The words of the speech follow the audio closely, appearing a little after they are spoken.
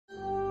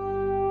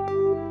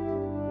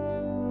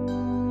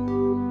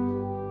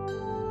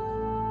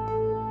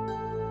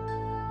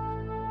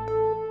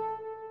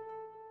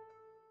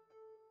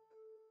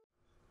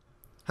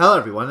Hello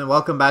everyone, and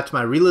welcome back to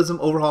my Realism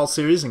Overhaul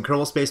series in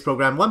Kerbal Space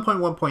Program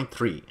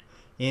 1.1.3.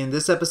 In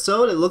this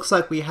episode, it looks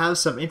like we have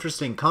some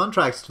interesting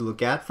contracts to look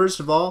at.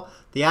 First of all,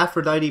 the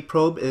Aphrodite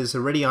probe is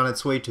already on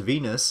its way to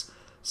Venus,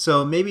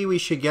 so maybe we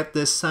should get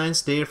this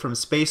science data from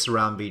space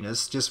around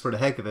Venus, just for the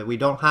heck of it. We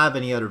don't have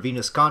any other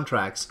Venus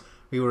contracts.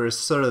 We were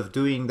sort of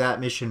doing that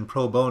mission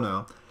pro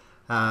bono,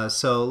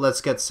 so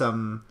let's get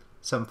some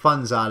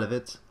funds out of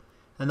it.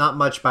 And not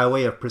much by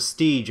way of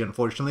prestige,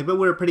 unfortunately, but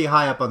we're pretty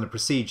high up on the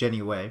prestige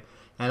anyway.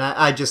 And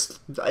I just,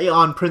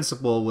 on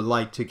principle, would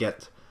like to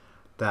get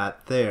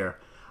that there.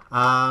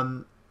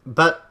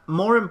 But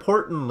more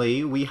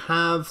importantly, we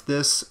have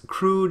this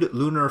crewed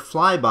lunar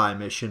flyby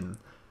mission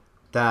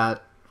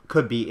that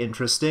could be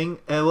interesting.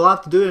 We'll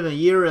have to do it in a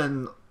year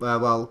and,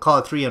 well, call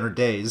it 300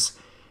 days.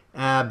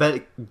 But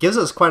it gives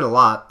us quite a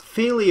lot.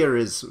 Failure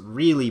is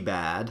really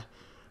bad.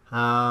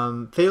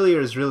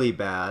 Failure is really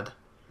bad.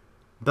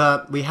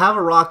 But we have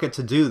a rocket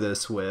to do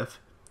this with.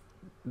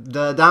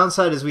 The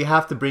downside is we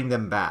have to bring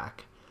them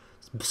back.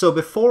 So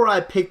before I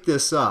pick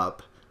this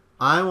up,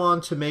 I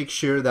want to make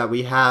sure that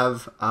we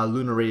have a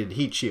lunar-rated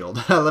heat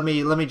shield. let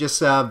me just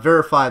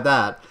verify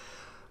that.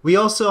 We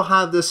also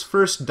have this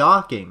first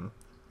docking,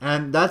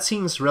 and that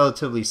seems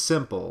relatively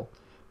simple,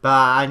 but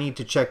I need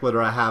to check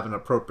whether I have an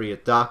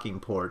appropriate docking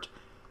port.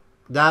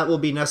 That will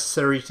be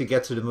necessary to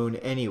get to the moon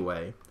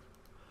anyway.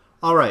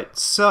 Alright,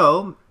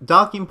 so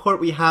docking port,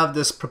 we have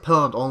this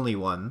propellant-only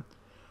one,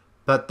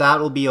 but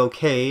that will be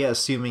okay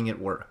assuming it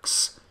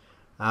works.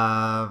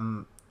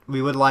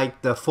 We would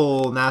like the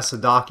full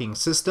NASA docking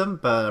system,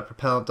 but a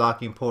propellant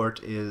docking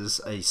port is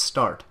a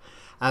start.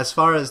 As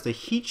far as the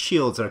heat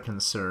shields are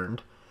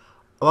concerned,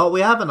 well,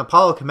 we have an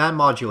Apollo command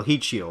module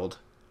heat shield.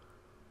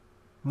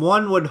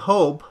 One would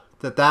hope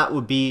that that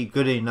would be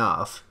good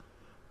enough,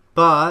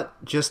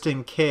 but just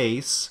in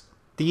case,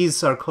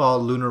 these are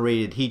called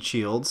lunar-rated heat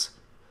shields,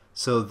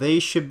 so they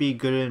should be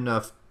good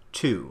enough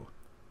too.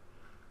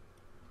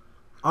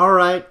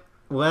 Alright.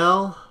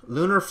 Well,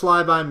 lunar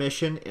flyby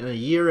mission in a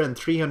year and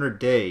 300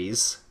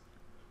 days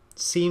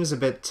seems a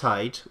bit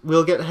tight.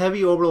 We'll get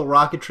heavy orbital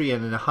rocketry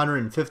in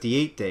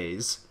 158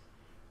 days,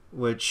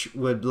 which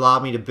would allow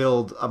me to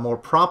build a more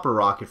proper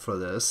rocket for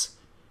this.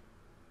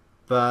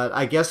 But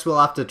I guess we'll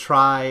have to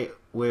try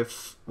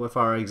with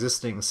our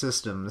existing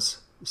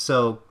systems.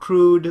 So,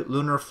 crewed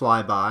lunar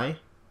flyby.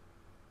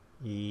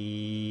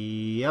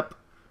 Yep.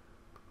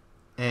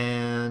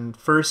 And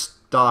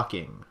first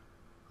docking.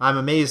 I'm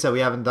amazed that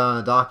we haven't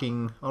done a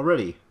docking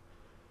already,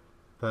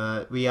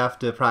 but we have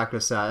to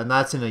practice that, and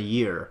that's in a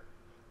year,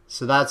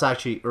 so that's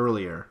actually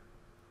earlier.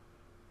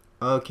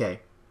 Okay,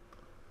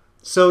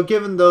 so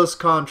given those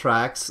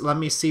contracts, let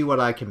me see what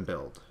I can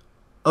build.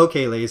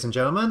 Okay, ladies and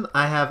gentlemen,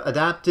 I have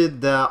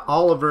adapted the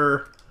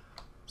Oliver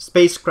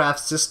spacecraft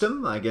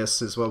system, I guess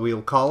is what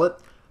we'll call it,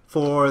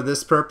 for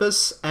this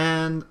purpose,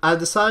 and I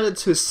decided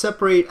to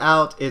separate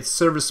out its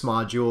service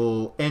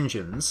module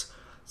engines.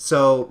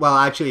 So, well,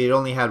 actually it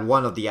only had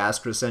one of the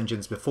Astros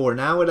engines before.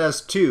 Now it has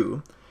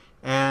two.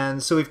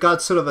 And so we've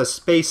got sort of a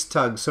space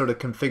tug sort of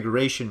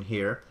configuration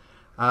here.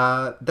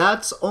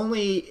 That's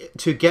only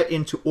to get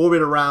into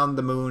orbit around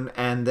the moon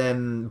and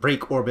then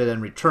break orbit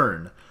and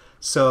return.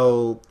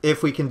 So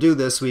if we can do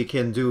this, we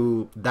can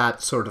do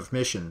that sort of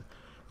mission.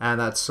 And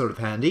that's sort of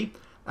handy.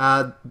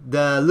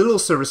 The little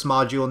service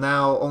module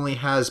now only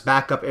has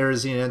backup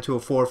Aerosine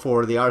N204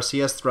 for the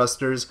RCS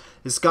thrusters.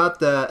 It's got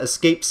the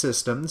escape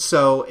system,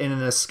 so in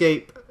a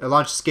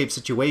launch escape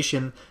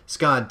situation, it's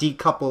going to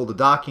decouple the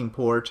docking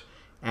port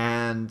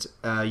and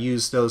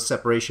use those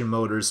separation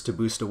motors to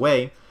boost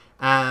away.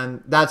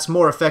 And that's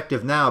more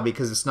effective now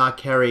because it's not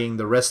carrying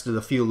the rest of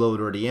the fuel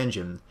load or the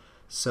engine.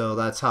 So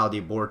that's how the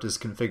abort is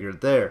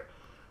configured there.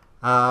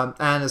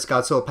 And it's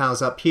got solar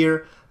panels up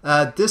here.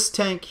 This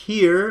tank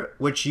here,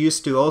 which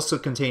used to also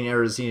contain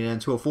Aerosine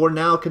N204,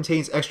 now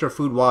contains extra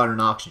food, water, and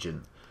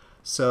oxygen.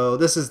 So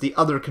this is the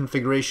other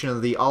configuration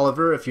of the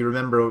Oliver. If you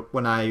remember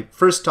when I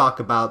first talked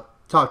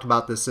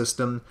about this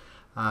system,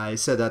 I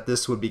said that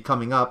this would be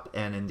coming up,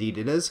 and indeed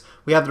it is.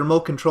 We have the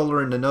remote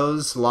controller in the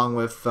nose, along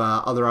with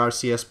other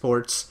RCS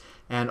ports,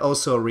 and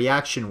also a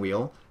reaction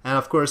wheel. And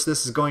of course,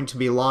 this is going to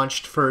be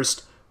launched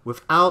first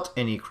without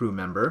any crew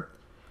member.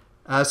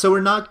 So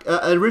we're not,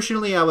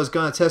 originally I was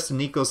going to test a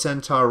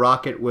Niko-Centaur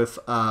rocket with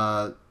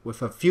a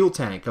fuel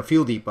tank, a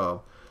fuel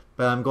depot,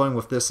 but I'm going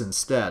with this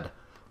instead.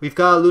 We've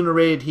got a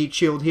lunar-rated heat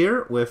shield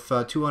here with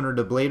 200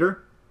 ablator.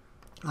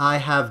 I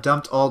have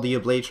dumped all the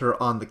ablator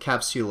on the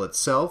capsule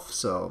itself,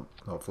 so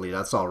hopefully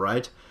that's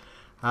alright.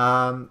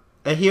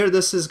 And here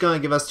this is going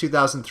to give us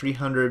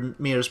 2,300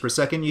 meters per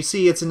second. You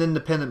see it's an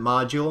independent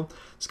module.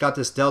 It's got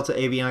this Delta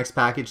Avionics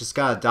package. It's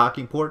got a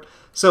docking port.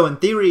 So in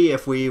theory,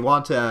 if we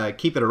want to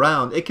keep it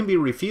around, it can be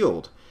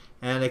refueled.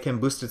 And it can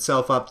boost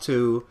itself up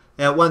to,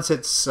 once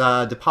it's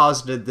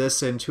deposited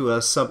this into a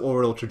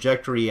suborbital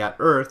trajectory at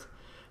Earth,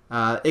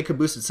 it could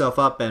boost itself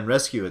up and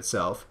rescue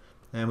itself.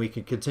 And we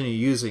can continue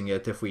using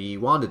it if we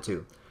wanted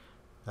to.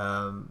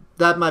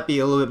 That might be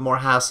a little bit more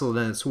hassle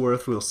than it's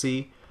worth, we'll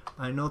see.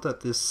 I know that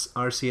this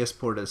RCS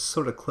port is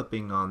sort of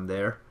clipping on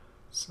there.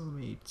 So let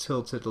me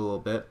tilt it a little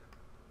bit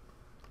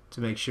to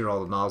make sure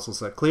all the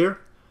nozzles are clear.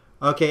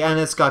 Okay, and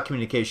it's got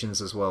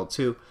communications as well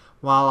too.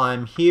 While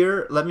I'm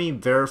here, let me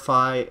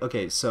verify.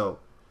 Okay, so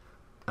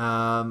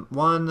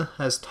one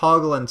has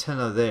toggle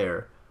antenna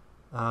there.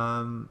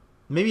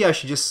 Maybe I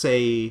should just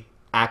say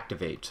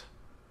activate.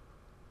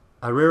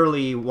 I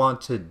rarely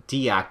want to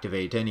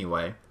deactivate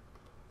anyway,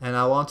 and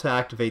I want to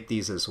activate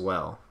these as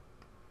well.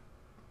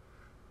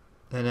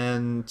 And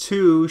then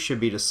 2 should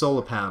be the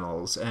solar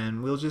panels,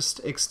 and we'll just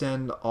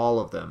extend all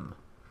of them.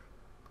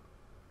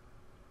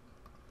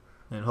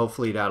 And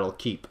hopefully that'll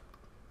keep.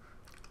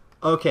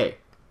 Okay.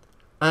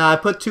 I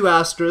put 2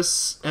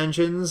 Asteris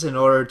engines in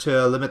order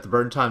to limit the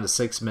burn time to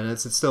 6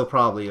 minutes. It's still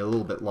probably a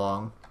little bit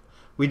long.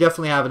 We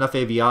definitely have enough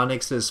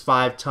avionics. There's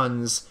 5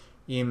 tons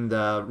in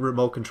the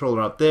remote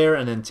controller up there,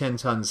 and then 10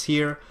 tons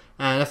here.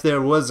 And if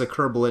there was a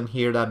Kerbal in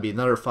here, that'd be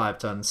another 5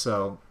 tons,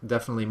 so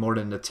definitely more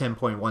than the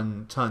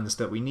 10.1 tons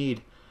that we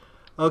need.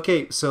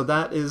 Okay, so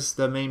that is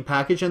the main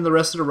package, and the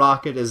rest of the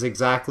rocket is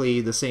exactly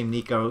the same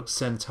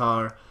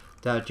Niko-Centaur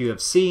that you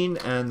have seen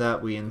and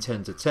that we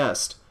intend to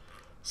test.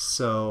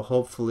 So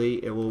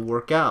hopefully it will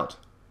work out.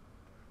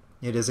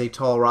 It is a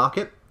tall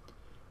rocket.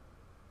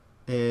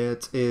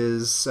 It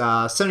is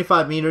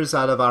 75 meters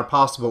out of our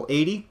possible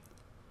 80,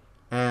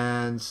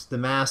 and the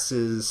mass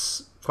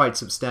is quite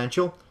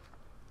substantial.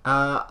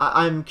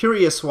 I'm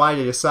curious why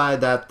they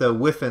decide that the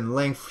width and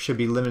length should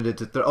be limited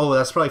to... oh,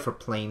 that's probably for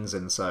planes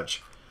and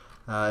such.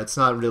 It's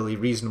not really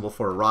reasonable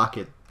for a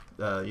rocket.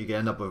 You can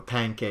end up with a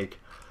pancake.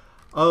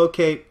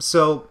 Okay,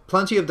 so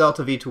plenty of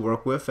Delta V to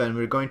work with, and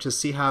we're going to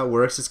see how it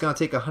works. It's going to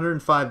take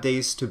 105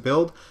 days to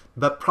build,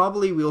 but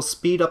probably we'll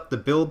speed up the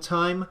build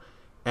time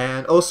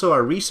and also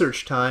our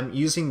research time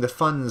using the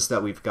funds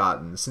that we've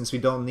gotten, since we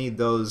don't need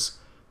those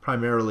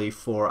primarily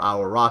for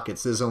our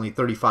rockets. There's only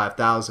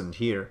 35,000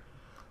 here.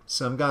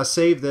 So I'm going to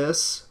save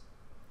this.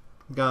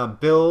 I'm going to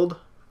build,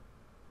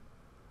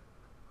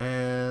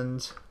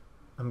 and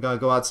I'm going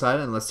to go outside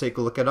and let's take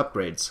a look at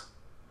upgrades.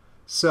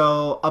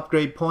 So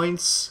upgrade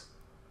points,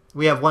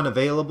 we have 1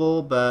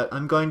 available, but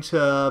I'm going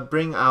to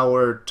bring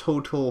our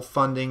total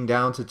funding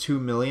down to 2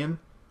 million.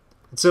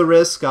 It's a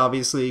risk,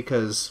 obviously,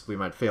 because we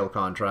might fail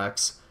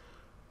contracts,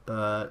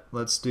 but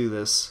let's do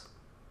this.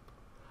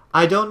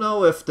 I don't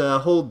know if the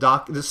whole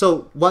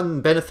so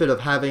one benefit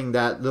of having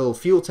that little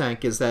fuel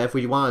tank is that if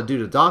we want to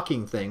do the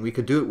docking thing, we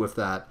could do it with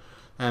that,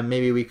 and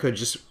maybe we could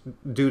just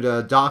do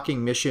the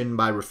docking mission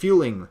by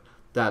refueling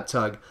that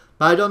tug.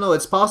 But I don't know,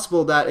 it's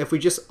possible that if we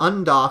just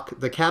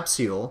undock the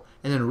capsule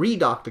and then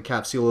redock the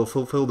capsule, it'll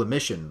fulfill the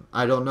mission.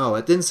 I don't know.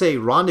 It didn't say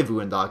rendezvous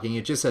and docking,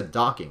 it just said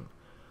docking.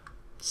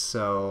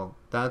 So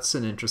that's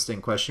an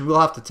interesting question. We'll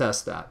have to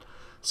test that.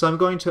 So I'm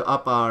going to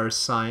up our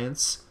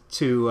science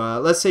to,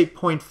 let's say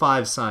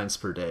 0.5 science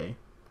per day.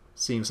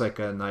 Seems like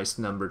a nice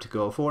number to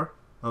go for.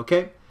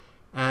 Okay.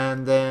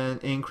 And then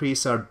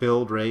increase our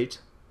build rate.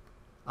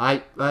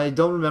 I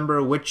don't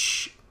remember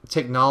which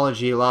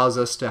technology allows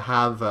us to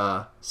have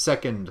a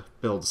second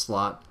build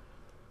slot,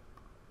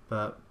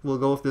 but we'll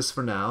go with this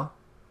for now.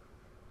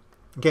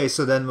 Okay,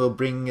 so then we'll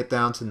bring it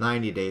down to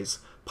 90 days.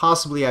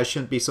 Possibly I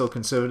shouldn't be so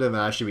conservative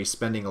and I should be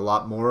spending a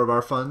lot more of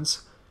our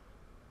funds,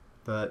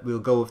 but we'll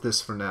go with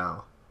this for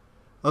now.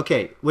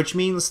 Okay, which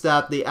means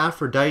that the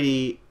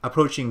Aphrodite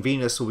approaching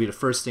Venus will be the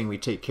first thing we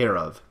take care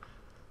of.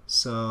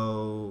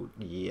 So,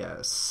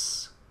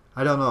 yes.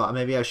 I don't know,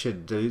 maybe I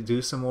should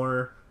do some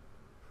more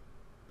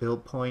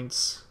build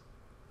points.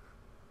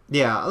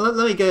 Yeah, let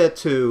me get it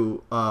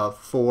to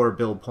 4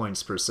 build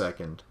points per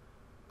second.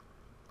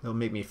 It'll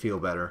make me feel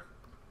better.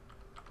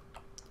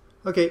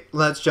 Okay,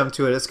 let's jump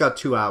to it. It's got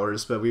 2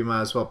 hours, but we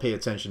might as well pay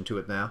attention to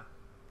it now.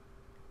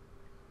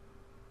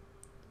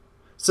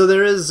 So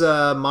there is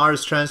a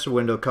Mars transfer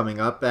window coming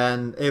up,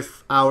 and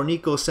if our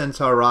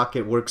Niko-Centaur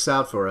rocket works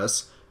out for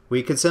us,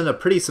 we could send a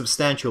pretty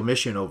substantial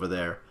mission over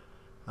there.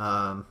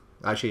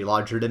 Actually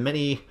larger than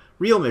many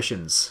real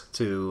missions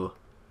to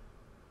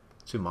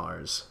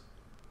Mars.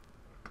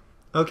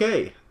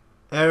 Okay,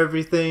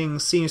 everything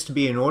seems to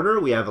be in order.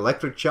 We have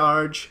electric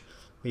charge,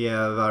 we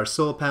have our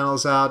solar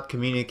panels out,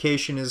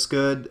 communication is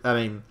good. I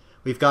mean,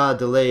 we've got a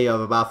delay of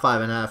about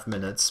 5.5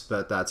 minutes,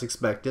 but that's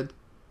expected.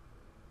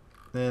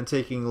 Then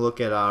taking a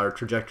look at our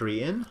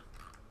trajectory in,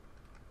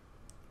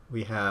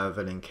 we have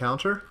an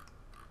encounter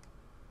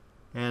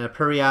and a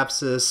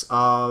periapsis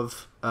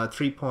of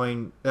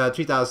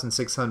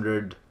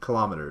 3,600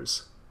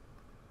 kilometers.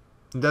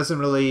 It doesn't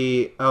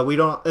really,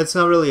 it's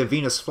not really a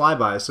Venus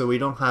flyby, so we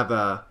don't have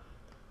a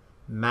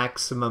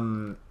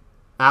maximum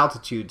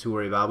altitude to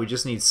worry about. We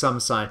just need some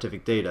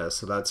scientific data,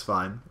 so that's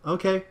fine.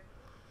 Okay,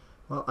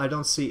 well, I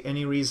don't see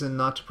any reason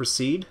not to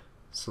proceed,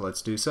 so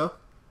let's do so.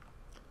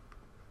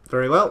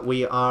 Very well,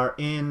 we are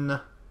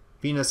in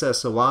Venus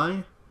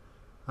SOI.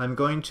 I'm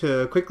going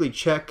to quickly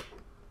check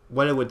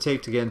what it would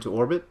take to get into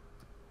orbit.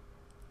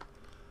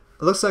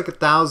 It looks like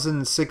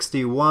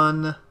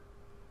 1,061.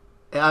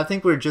 I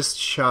think we're just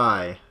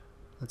shy.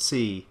 Let's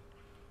see.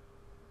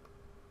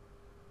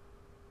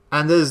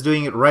 And this is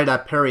doing it right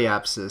at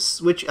periapsis,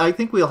 which I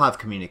think we'll have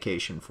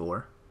communication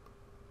for.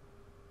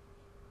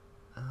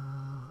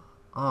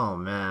 Oh,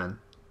 man.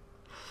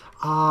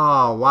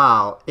 Oh,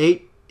 wow.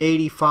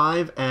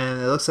 885,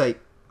 and it looks like...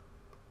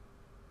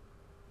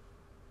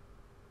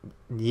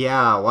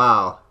 Yeah,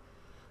 wow.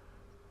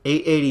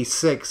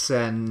 886,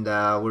 and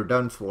we're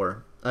done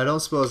for. I don't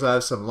suppose I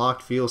have some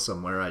locked fuel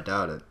somewhere. I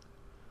doubt it.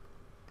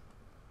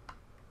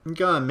 I'm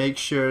gonna make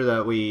sure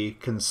that we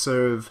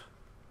conserve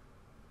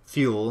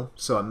fuel,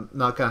 so I'm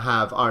not gonna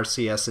have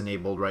RCS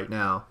enabled right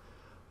now.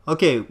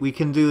 Okay, we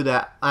can do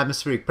that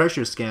atmospheric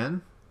pressure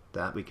scan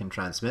that we can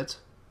transmit.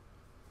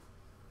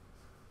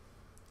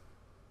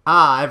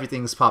 Ah,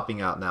 everything's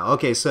popping out now.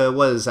 Okay, so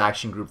what is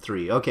action group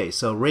 3? Okay,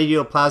 so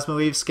radio plasma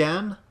wave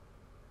scan,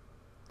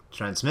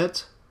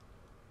 transmit.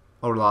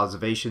 Orbital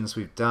observations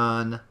we've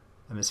done.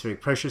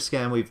 Atmospheric pressure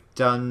scan we've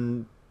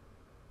done,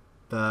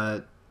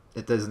 but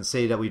it doesn't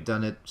say that we've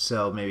done it,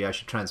 so maybe I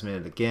should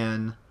transmit it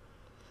again.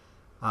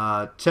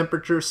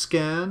 Temperature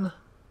scan.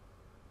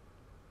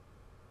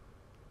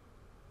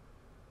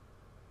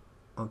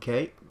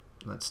 Okay,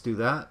 let's do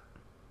that.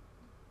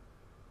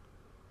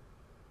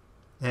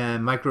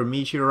 And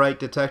micrometeorite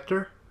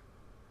detector.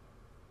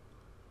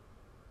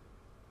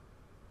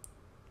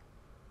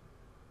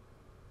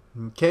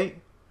 Okay.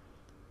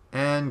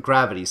 And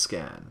gravity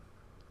scan.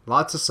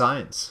 Lots of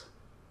science.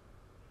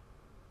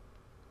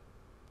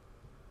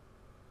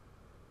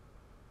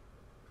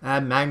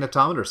 And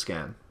magnetometer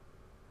scan.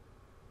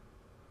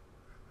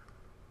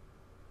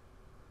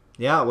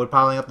 Yeah, we're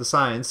piling up the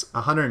science.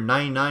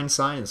 199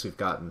 science we've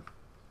gotten.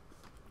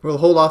 We'll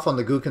hold off on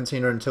the goo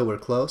container until we're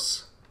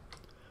close.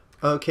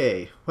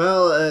 Okay,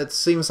 well, it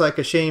seems like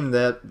a shame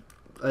that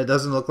it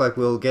doesn't look like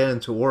we'll get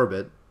into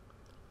orbit.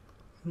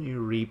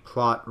 You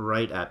replot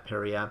right at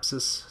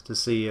periapsis to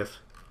see if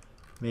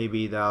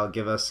maybe that'll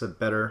give us a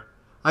better...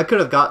 I could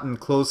have gotten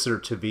closer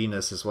to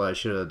Venus is what I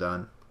should have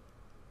done.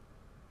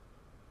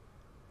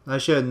 I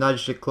should have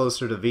nudged it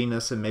closer to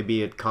Venus and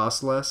maybe it'd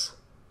cost less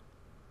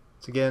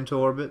to get into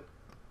orbit.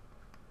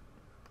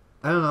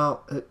 I don't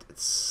know.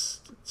 It's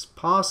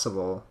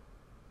possible.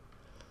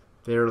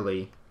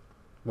 Barely.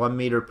 1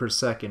 meter per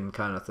second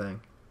kind of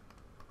thing.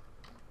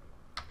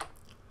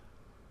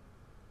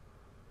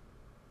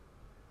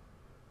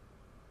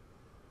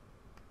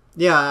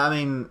 Yeah, I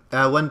mean,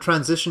 when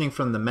transitioning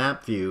from the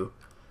map view,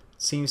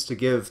 it seems to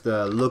give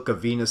the look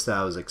of Venus that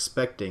I was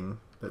expecting,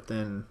 but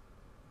then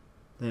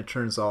it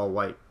turns all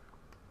white.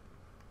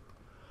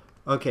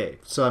 Okay,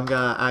 so I'm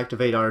going to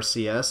activate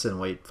RCS and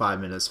wait 5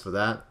 minutes for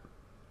that.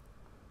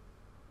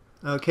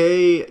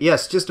 Okay,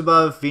 yes, just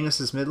above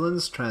Venus's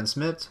Midlands,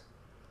 transmit.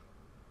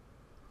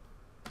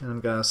 And I'm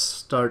going to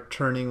start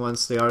turning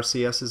once the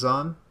RCS is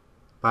on.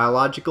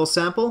 Biological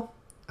sample?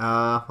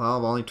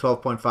 Well, only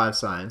 12.5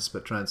 science,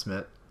 but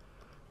transmit.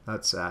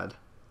 That's sad.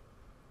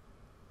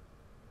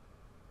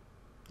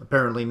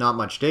 Apparently not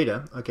much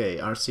data. Okay,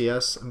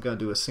 RCS, I'm going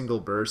to do a single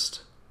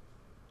burst.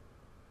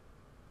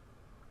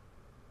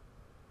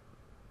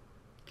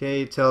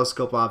 Okay,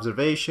 telescope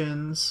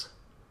observations.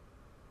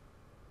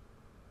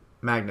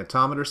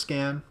 Magnetometer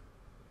scan.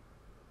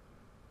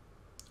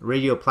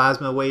 Radio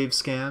plasma wave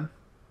scan.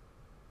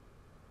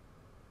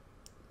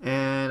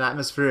 And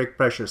atmospheric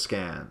pressure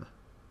scan.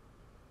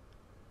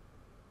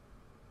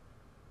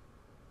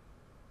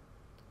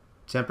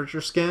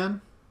 Temperature scan.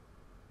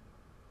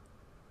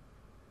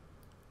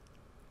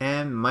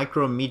 And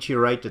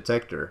micrometeorite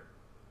detector.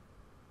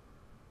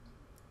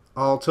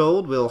 All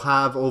told, we'll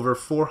have over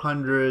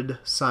 400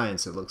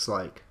 science, it looks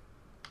like.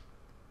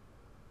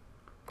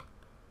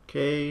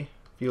 Okay,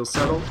 fuel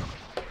settle.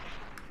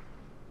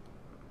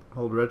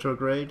 Hold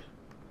retrograde.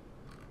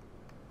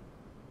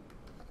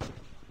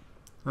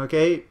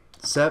 Okay,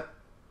 SEP.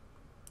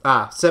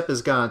 SEP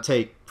is gonna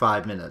take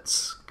 5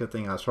 minutes. Good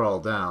thing I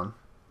throttled down.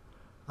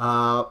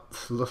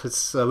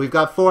 We've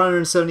got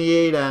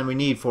 478 and we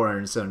need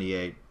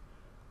 478.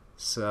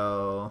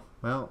 So,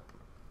 well,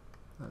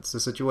 that's the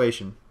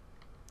situation.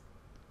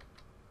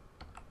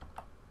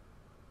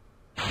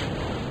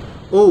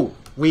 Oh,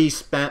 we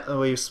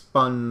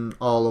spun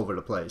all over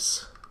the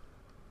place.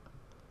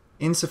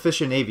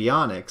 Insufficient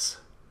avionics.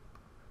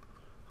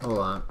 Hold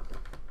on.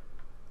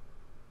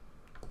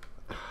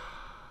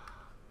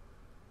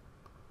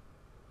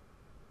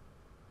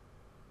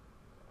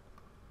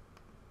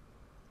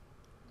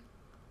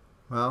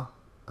 Well,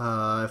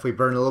 if we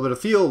burn a little bit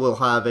of fuel, we'll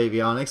have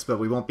avionics, but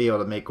we won't be able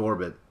to make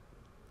orbit.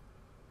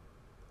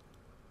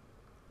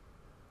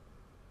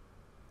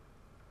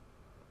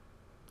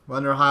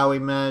 Wonder how we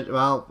managed.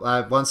 Well,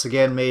 I once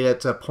again made it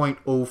to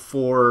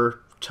 0.04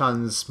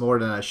 tons more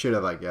than I should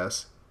have, I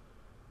guess.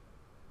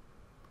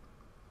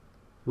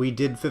 We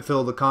did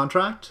fulfill the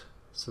contract,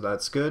 so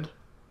that's good.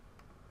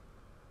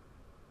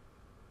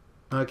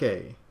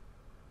 Okay.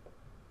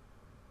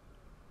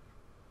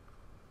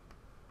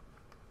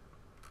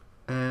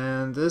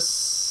 And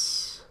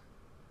this...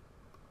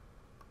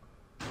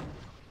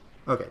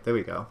 Okay, there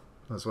we go.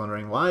 I was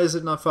wondering, why is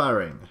it not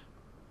firing?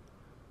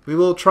 We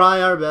will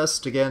try our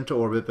best to get into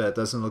orbit, but it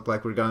doesn't look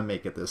like we're going to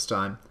make it this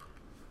time.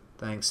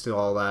 Thanks to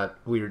all that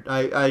weird...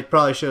 I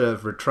probably should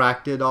have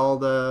retracted all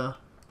the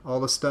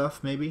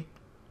stuff, maybe.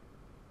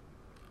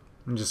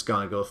 I'm just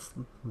gonna go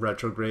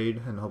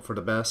retrograde and hope for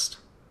the best.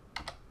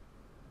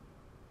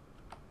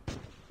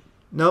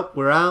 Nope,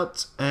 we're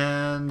out,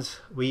 and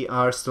we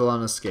are still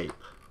on escape.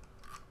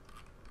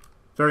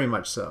 Very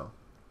much so.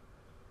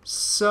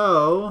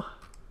 So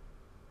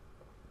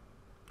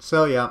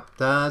yeah,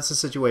 that's the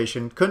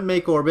situation. Couldn't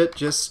make orbit,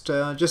 just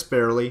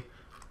barely.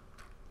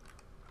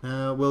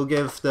 We'll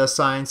give the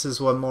sciences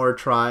one more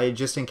try,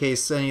 just in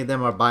case any of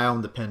them are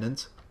biome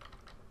dependent.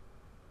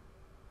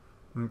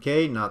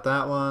 Okay, not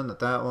that one, not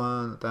that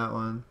one, not that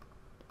one.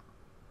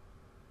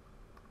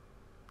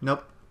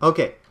 Nope.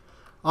 Okay.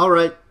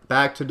 Alright,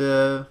 back to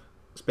the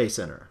Space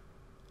Center.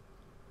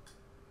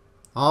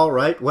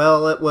 Alright,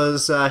 well, it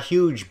was a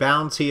huge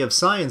bounty of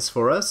science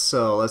for us,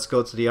 so let's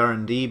go to the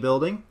R&D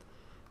building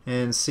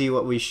and see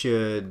what we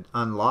should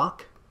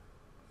unlock.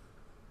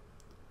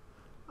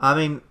 I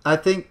mean, I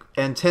think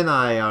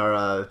antennae are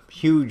a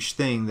huge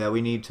thing that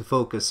we need to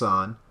focus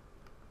on.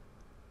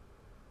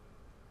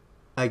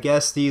 I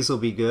guess these will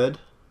be good.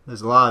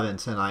 There's a lot of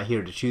antennae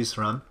here to choose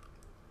from.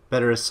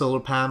 Better solar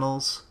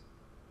panels.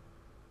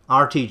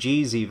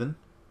 RTGs even.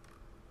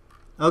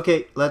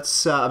 Okay,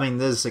 let's, I mean,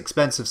 this is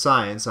expensive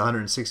science,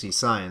 160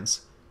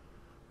 science.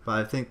 But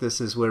I think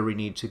this is where we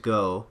need to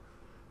go.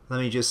 Let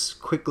me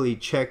just quickly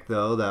check,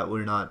 though, that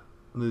we're not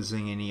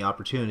losing any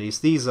opportunities.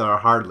 These are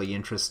hardly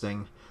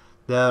interesting.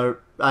 I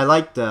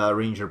like the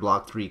Ranger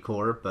Block 3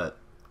 core, but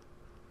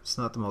it's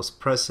not the most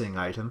pressing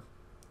item.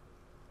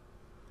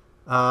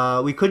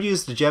 We could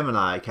use the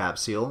Gemini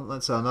capsule.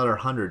 That's another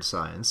 100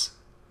 science.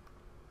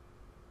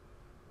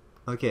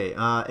 Okay,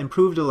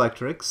 improved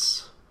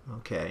electrics.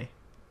 Okay.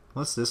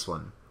 What's this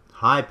one?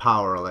 High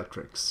power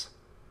electrics.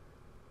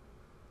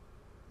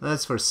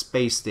 That's for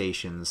space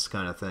stations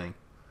kind of thing.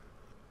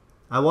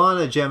 I want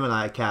a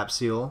Gemini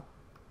capsule.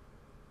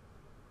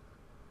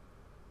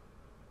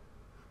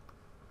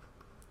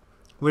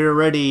 We're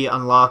already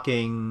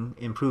unlocking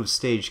improved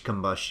stage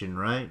combustion,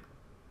 right?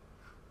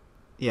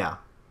 Yeah,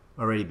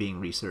 already being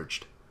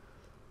researched.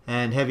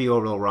 And heavy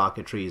orbital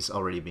rocketry is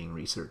already being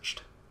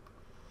researched.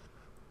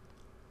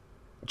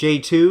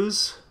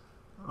 J2s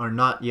are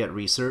not yet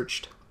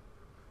researched.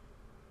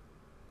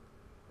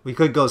 We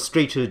could go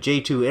straight to the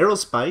J2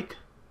 Aerospike.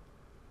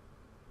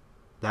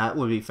 That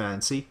would be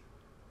fancy.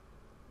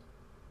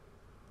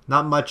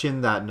 Not much in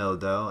that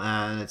node though,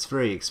 and it's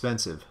very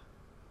expensive.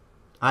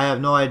 I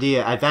have no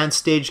idea. Advanced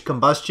stage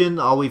combustion,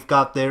 all we've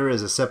got there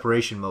is a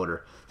separation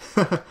motor.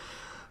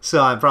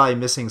 So I'm probably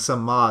missing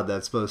some mod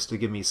that's supposed to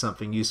give me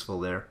something useful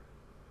there.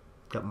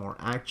 Got more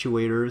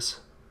actuators.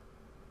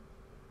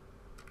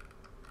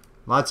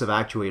 Lots of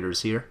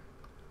actuators here.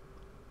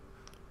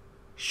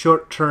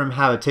 Short-term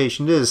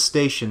habitation. This is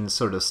station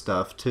sort of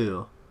stuff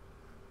too.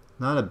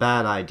 Not a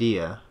bad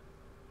idea.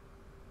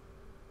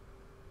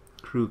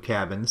 Crew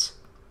cabins.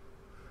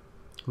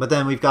 But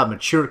then we've got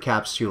mature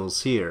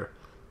capsules here.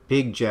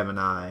 Big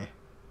Gemini.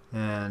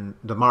 And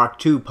the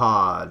Mark II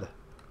pod.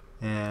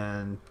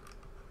 And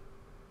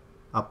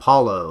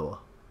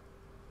Apollo.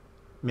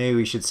 Maybe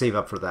we should save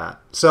up for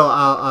that. So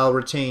I'll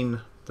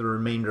retain the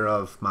remainder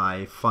of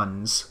my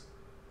funds.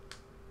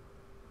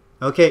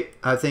 Okay,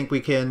 I think we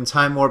can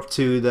time warp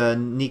to the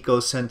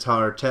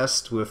Niko-Centaur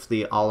test with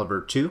the Oliver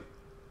 2.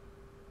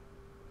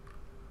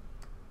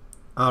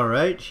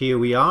 Alright, here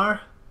we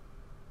are.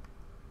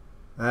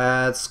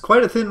 That's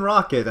quite a thin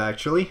rocket,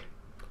 actually.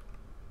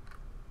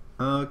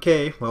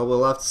 Okay, well,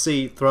 we'll have to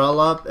see. Throttle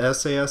up,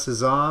 SAS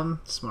is on.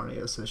 Smart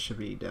SAS should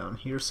be down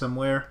here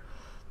somewhere.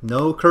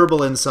 No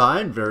Kerbal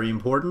inside, very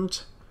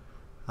important.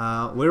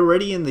 We're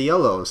already in the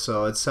yellow,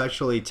 so it's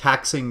actually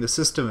taxing the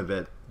system a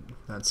bit.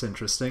 That's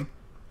interesting.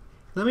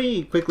 Let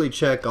me quickly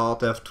check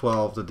Alt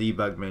F12, the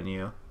debug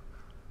menu,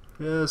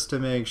 just to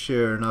make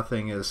sure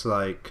nothing is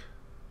like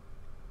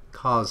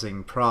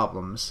causing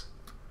problems.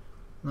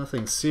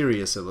 Nothing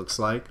serious, it looks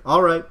like.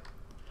 Alright,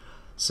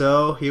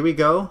 so here we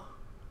go,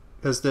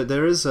 because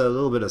there is a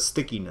little bit of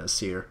stickiness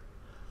here.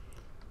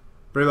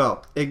 Very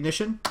well,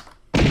 ignition.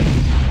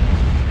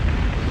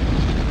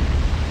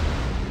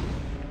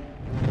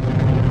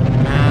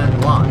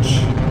 And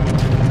launch.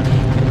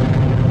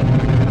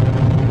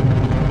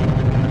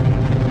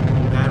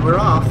 We're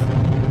off.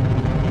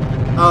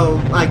 Oh,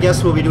 I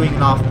guess we'll be doing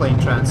an off-plane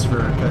transfer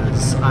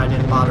because I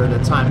didn't bother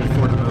to time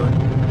before the moon.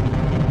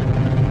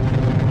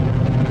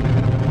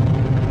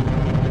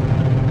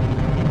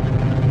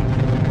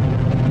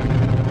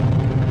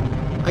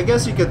 I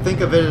guess you could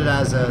think of it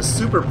as a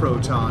super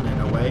proton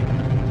in a way.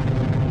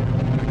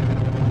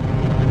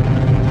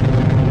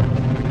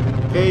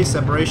 Okay,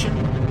 separation.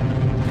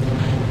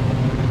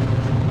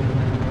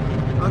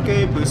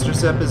 Okay, booster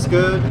sep is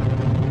good.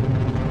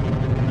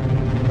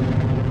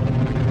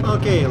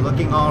 Okay,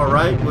 looking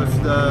alright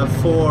with the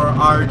 4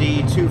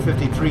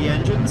 RD-253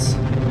 engines.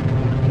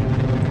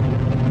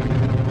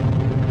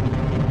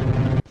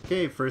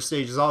 Okay, first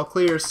stage is all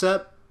clear,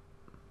 set.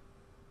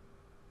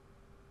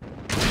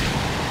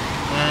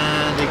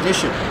 And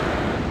ignition.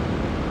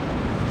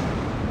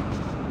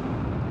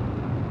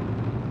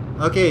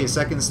 Okay,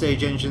 second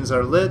stage engines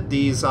are lit.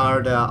 These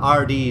are the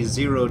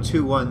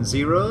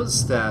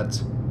RD-0210s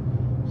that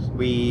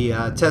We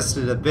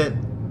tested a bit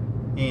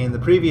in the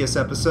previous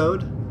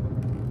episode.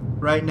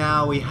 Right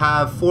now we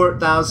have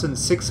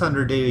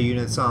 4,600 data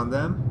units on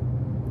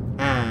them,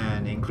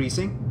 and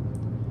increasing.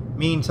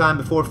 Mean time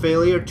before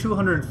failure,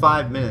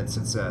 205 minutes,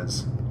 it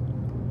says.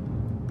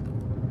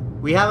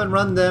 We haven't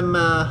run them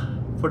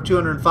for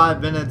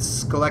 205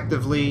 minutes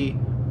collectively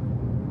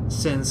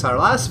since our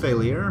last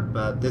failure,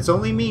 but it's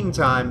only mean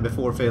time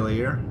before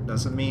failure.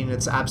 Doesn't mean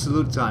it's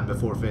absolute time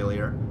before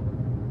failure.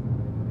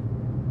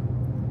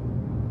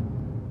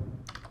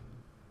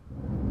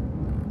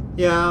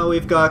 Yeah,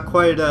 we've got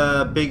quite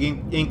a big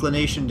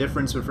inclination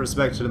difference with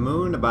respect to the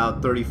moon,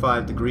 about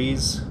 35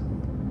 degrees.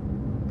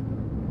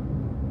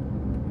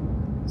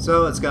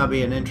 So it's gonna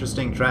be an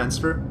interesting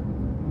transfer.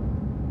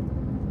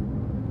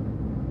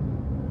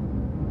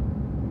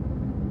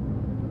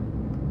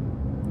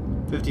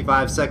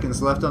 "55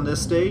 seconds left on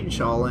this stage,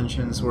 all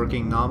engines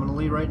working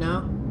nominally right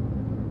now."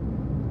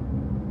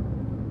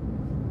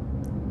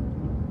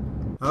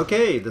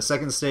 Okay, the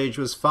second stage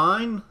was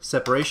fine,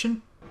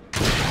 separation.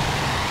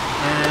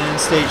 And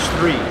stage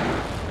 3.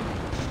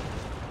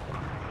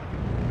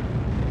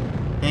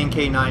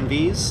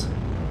 NK9Vs.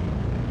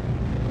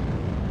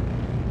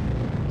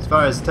 As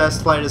far as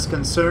test flight is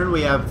concerned,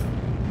 we have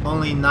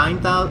only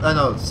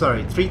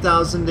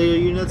 3,000 data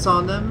units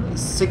on them,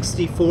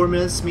 64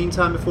 minutes mean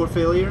time before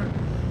failure.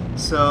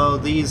 So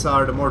these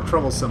are the more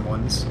troublesome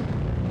ones.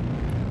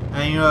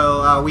 And you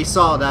know, we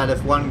saw that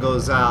if one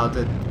goes out,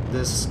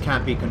 this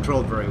can't be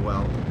controlled very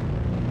well.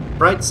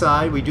 Bright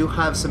side, we do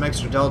have some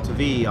extra delta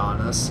V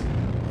on us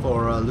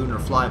for a lunar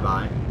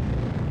flyby.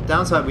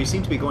 Downside, we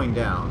seem to be going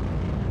down.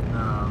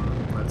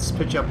 Let's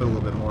pitch up a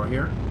little bit more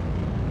here.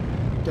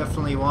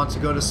 Definitely want to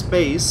go to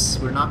space.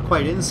 We're not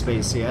quite in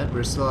space yet.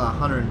 We're still at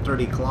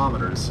 130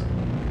 kilometers.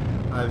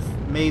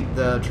 I've made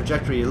the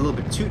trajectory a little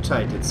bit too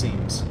tight, it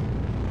seems.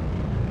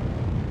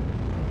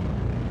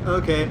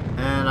 Okay,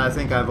 and I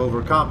think I've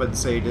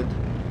overcompensated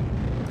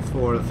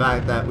for the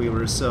fact that we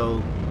were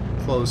so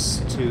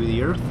close to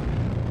the Earth.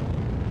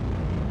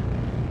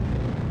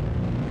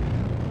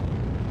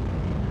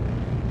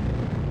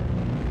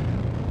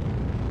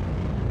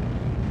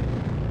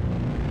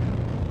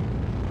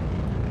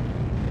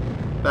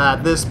 But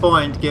at this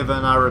point,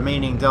 given our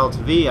remaining delta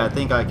V, I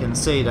think I can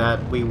say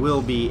that we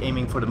will be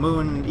aiming for the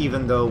moon,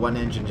 even though one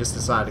engine just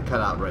decided to cut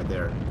out right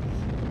there.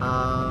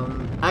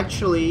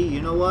 Actually,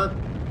 you know what?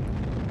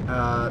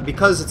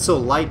 Because it's so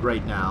light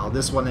right now,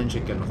 this one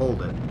engine can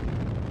hold it.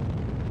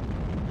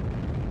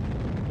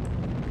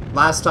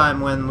 Last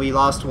time when we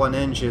lost one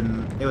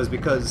engine, it was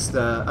because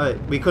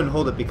we couldn't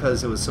hold it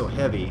because it was so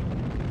heavy.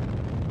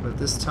 But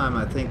this time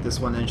I think this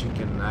one engine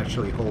can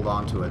actually hold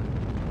on to it.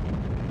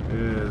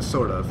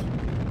 Sort of.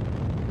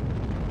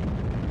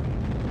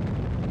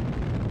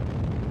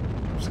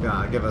 It's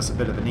gonna give us a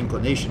bit of an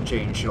inclination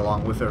change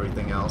along with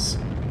everything else.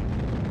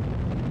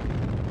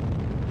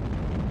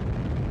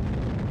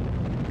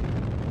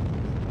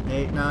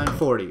 Eight, 9,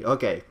 40.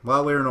 Okay,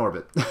 well, we're in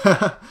orbit.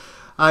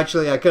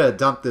 Actually, I could have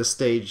dumped this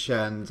stage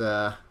and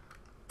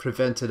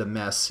prevented a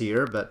mess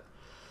here, but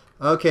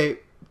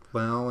okay.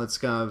 Well, let's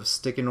kind of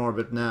stick in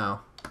orbit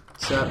now.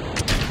 Set.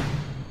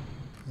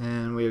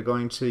 And we are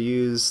going to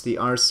use the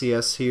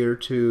RCS here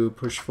to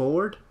push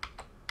forward.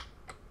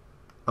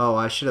 Oh,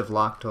 I should have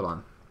locked. Hold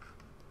on.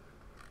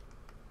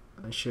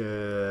 I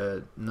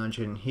should nudge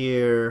in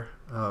here.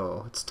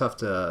 Oh, it's tough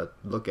to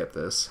look at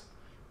this.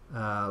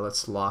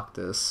 Let's lock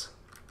this.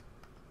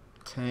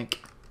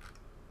 Tank.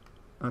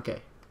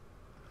 Okay.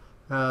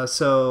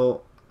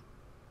 So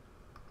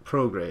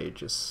prograde,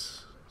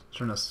 just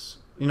turn us.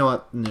 You know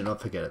what? No,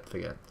 forget it.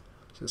 Forget it.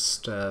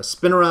 Just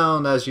spin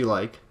around as you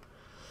like,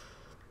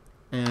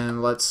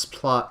 and let's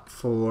plot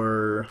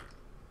for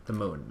the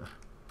moon.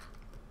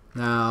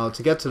 Now,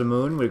 to get to the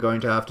moon, we're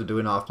going to have to do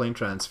an off-plane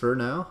transfer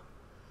now,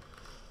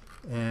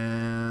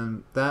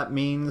 and that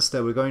means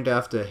that we're going to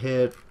have to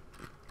hit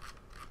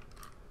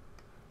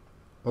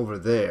over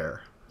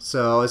there.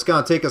 So it's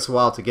going to take us a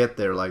while to get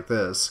there like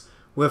this.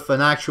 With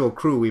an actual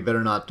crew, we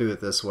better not do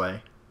it this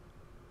way.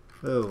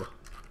 Oh.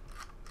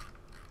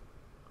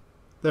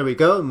 There we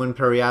go. Moon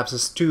periapsis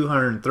is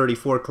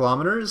 234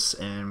 kilometers,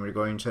 and we're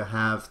going to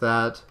have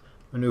that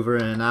maneuver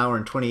in 1 hour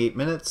and 28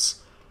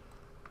 minutes.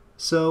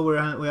 So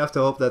we have to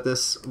hope that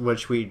this,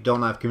 which we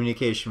don't have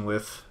communication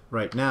with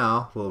right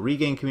now, will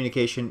regain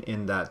communication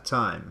in that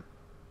time.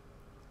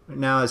 Right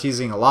now it's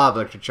using a lot of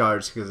electric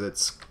charge because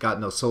it's got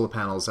no solar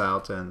panels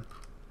out, and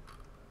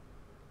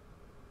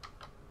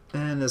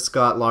it's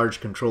got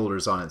large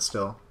controllers on it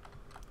still.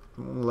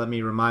 Let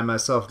me remind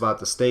myself about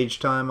the stage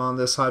time on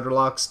this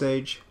hydrolock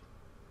stage.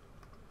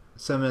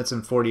 7 minutes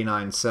and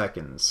 49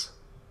 seconds.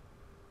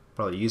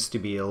 Probably used to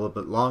be a little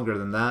bit longer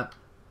than that.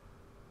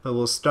 But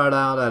we'll start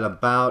out at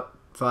about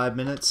 5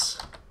 minutes.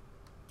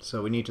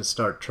 So we need to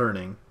start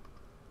turning.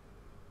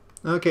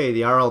 Okay,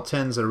 the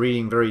RL10s are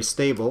reading very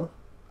stable.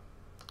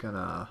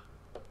 Gonna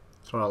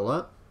throttle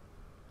up.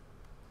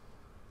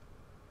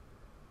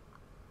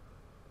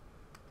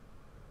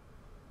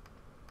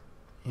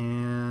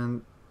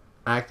 And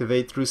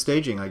activate through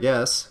staging, I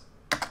guess.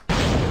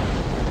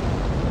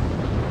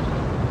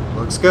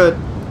 Looks good.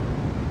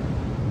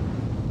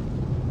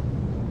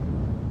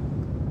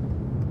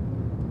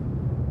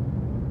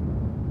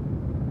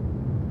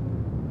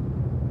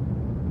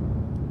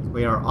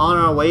 We are on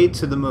our way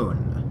to the moon.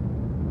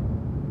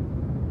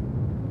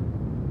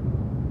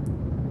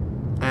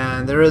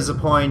 And there is a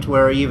point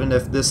where even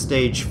if this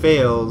stage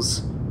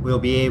fails, we'll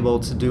be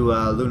able to do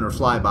a lunar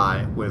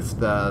flyby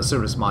with the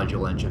service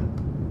module engine.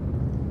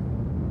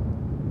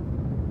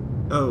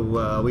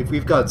 Oh,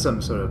 we've got some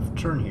sort of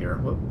turn here.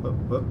 Whoop, whoop,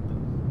 whoop.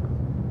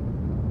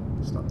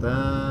 Stop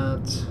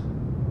that.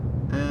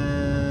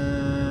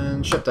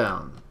 And shut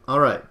down.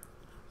 Alright.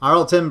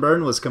 RL-10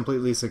 burn was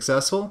completely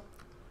successful.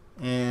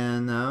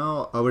 And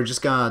now we're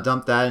just gonna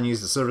dump that and use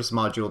the service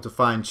module to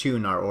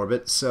fine-tune our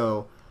orbit.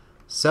 So,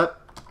 set.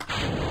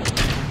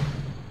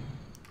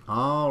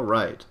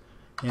 Alright.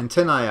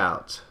 Antennae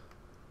out.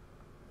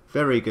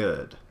 Very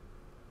good.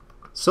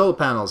 Solar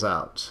panels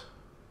out.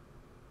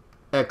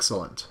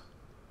 Excellent.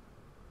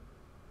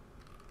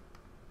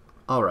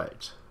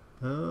 Alright.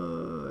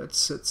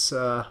 It's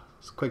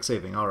quick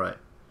saving. Alright.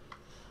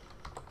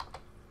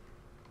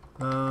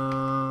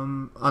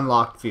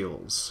 Unlock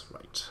fuels.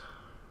 Right.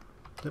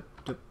 Dip,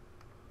 dip.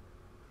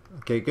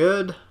 Okay,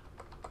 good.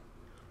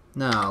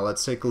 Now,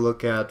 let's take a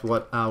look at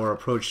what our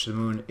approach to the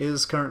moon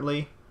is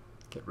currently.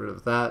 Get rid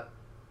of that.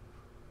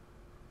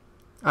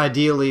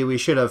 Ideally, we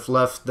should have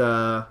left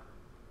the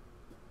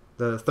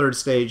third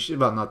stage,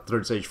 well, not the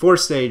third stage,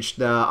 fourth stage,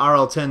 the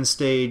RL-10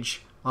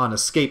 stage on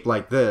escape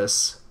like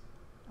this.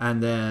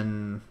 And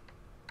then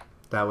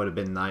that would have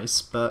been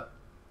nice, but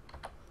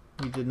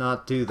we did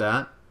not do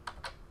that.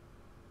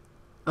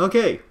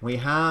 Okay, we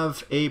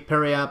have a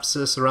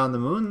periapsis around the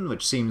moon,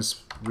 which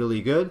seems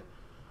really good.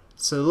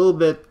 It's a little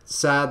bit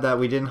sad that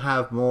we didn't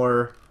have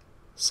more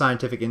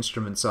scientific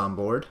instruments on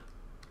board.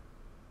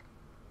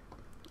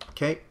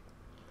 Okay.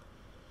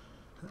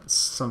 That's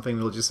something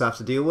we'll just have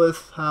to deal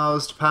with.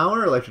 Housed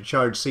power. Electric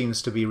charge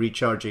seems to be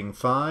recharging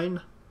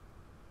fine.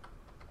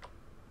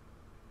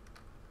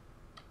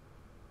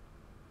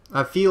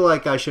 I feel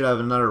like I should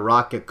have another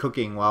rocket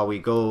cooking while we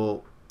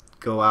go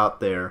out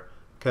there,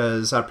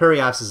 because our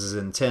periapsis is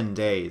in 10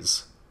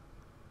 days.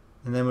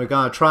 And then we're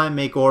going to try and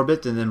make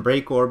orbit, and then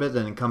break orbit,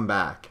 and then come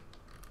back.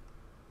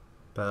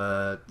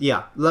 But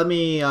yeah, let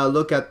me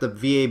look at the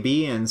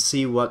VAB and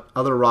see what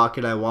other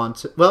rocket I want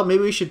to... Well,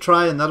 maybe we should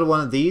try another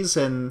one of these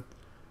and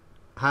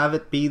have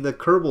it be the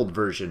Kerbal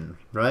version,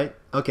 right?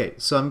 Okay,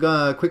 so I'm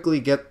going to quickly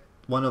get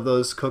one of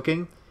those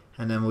cooking,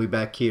 and then we'll be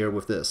back here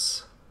with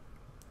this.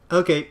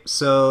 Okay,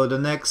 so the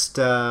next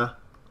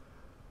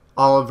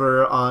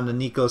Oliver on the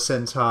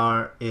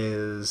Niko-Centaur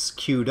is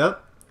queued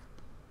up.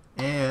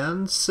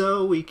 And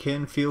so we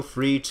can feel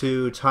free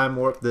to time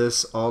warp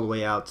this all the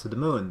way out to the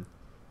moon.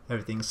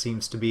 Everything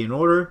seems to be in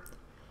order.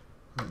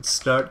 Let's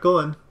start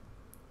going.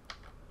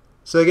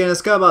 So again,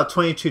 it's got about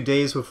 22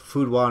 days with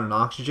food, water, and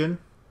oxygen.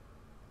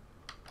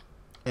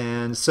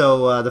 And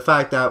so the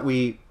fact that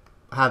we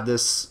have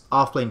this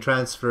off-plane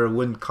transfer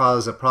wouldn't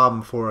cause a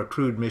problem for a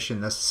crewed mission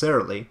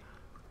necessarily.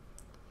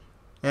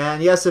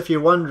 And yes, if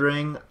you're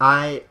wondering,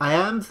 I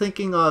am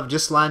thinking of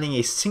just landing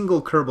a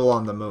single Kerbal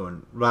on the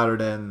moon rather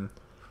than,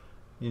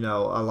 you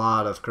know, a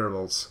lot of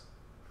Kerbals.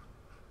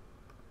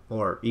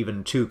 Or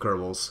even 2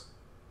 Kerbals.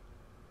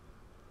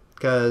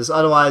 Because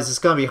otherwise it's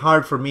going to be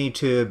hard for me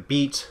to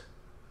beat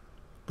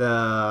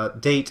the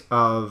date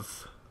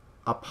of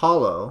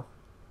Apollo,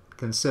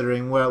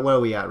 considering where are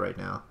we at right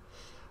now?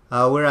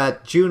 We're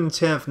at June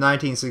 10th,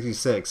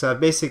 1966. I've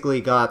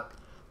basically got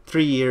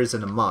 3 years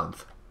and a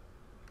month.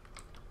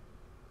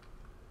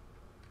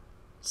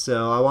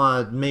 So I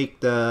want to make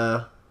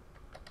the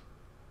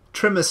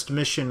trimmest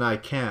mission I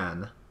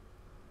can.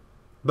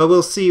 But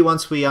we'll see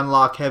once we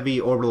unlock heavy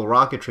orbital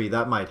rocketry,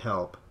 that might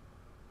help.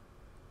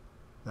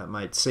 That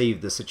might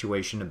save the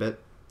situation a bit.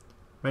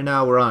 Right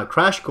now we're on a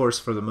crash course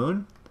for the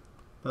moon,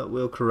 but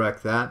we'll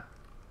correct that.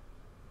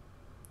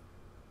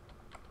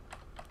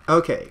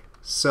 Okay,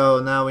 so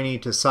now we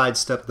need to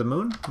sidestep the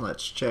moon.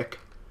 Let's check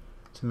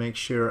to make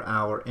sure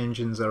our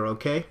engines are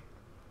okay.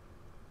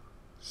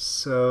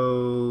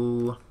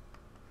 So...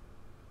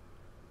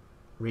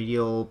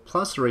 radial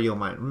plus or radial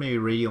minus? Maybe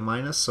radial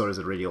minus, or is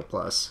it radial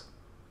plus?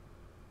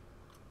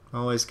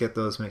 Always get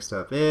those mixed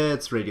up.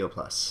 It's radial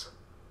plus.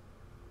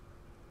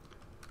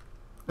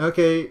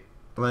 Okay,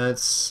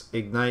 let's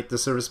ignite the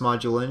service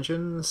module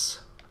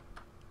engines.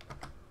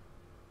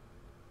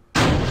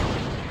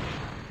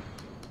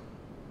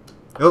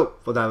 Oh,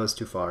 well that was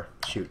too far.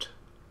 Shoot.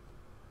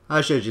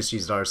 I should have just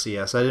used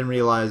RCS. I didn't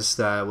realize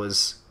that I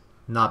was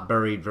not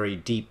buried very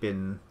deep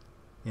in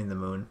the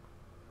moon.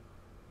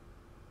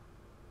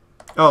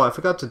 Oh, I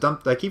forgot to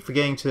dump... I keep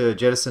forgetting to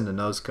jettison the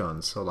nose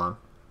cones. Hold on.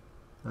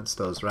 That's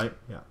those, right?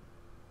 Yeah.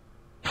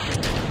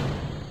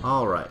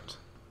 Alright.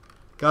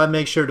 Gotta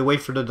make sure to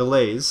wait for the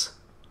delays.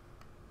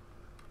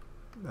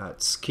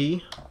 That's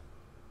key.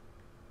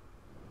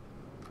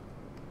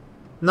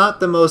 Not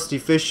the most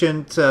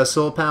efficient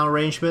solar panel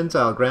arrangement,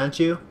 I'll grant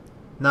you.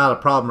 Not a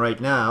problem right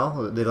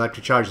now. The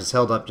electric charge is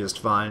held up just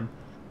fine.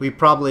 We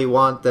probably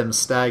want them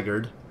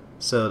staggered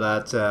so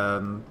that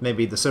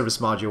maybe the service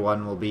module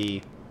one will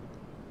be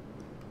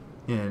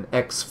in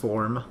X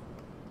form.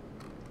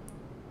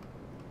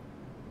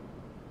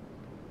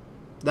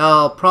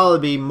 That'll probably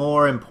be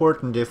more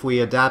important if we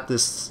adapt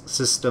this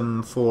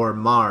system for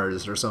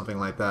Mars or something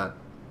like that.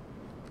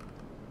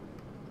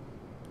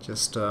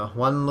 Just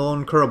one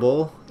lone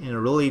Kerbal in a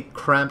really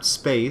cramped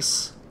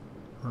space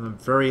on a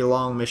very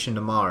long mission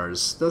to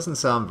Mars. Doesn't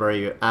sound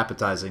very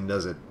appetizing,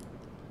 does it?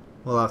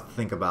 We'll have to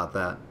think about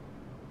that.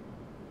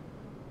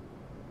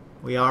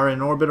 We are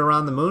in orbit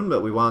around the moon,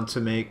 but we want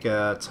to make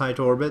a tight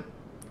orbit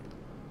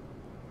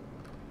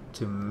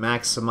to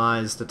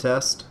maximize the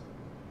test.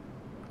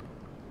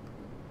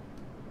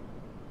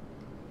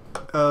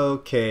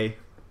 Okay.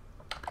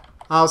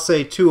 I'll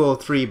say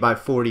 203 by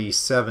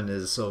 47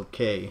 is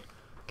okay,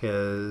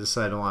 because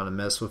I don't want to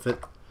mess with it.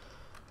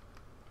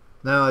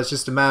 Now it's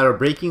just a matter of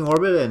breaking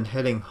orbit and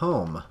heading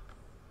home.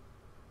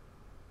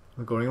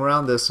 We're going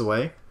around this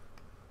way.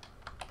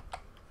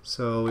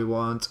 So we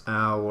want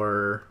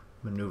our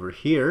maneuver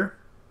here.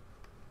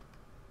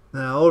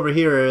 Now over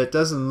here it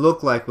doesn't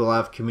look like we'll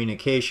have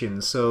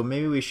communication, so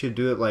maybe we should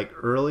do it like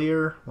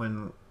earlier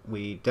when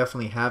we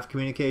definitely have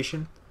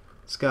communication.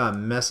 It's gonna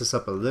mess us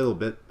up a little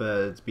bit, but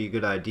it'd be a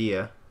good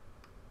idea.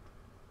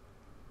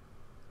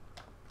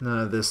 None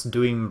of this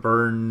doing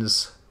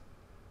burns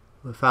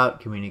without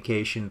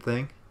communication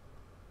thing.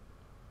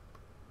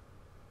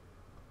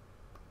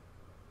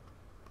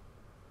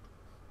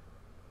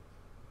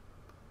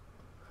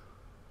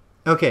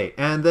 Okay,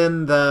 and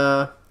then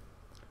the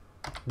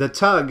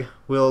tug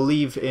will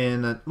leave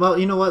in well,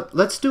 you know what?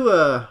 Let's do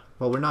a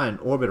well, we're not in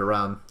orbit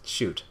around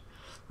shoot.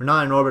 We're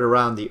not in orbit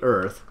around the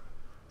Earth,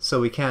 so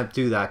we can't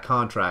do that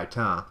contract,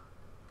 huh?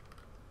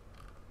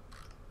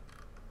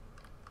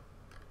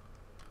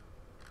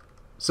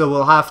 So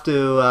we'll have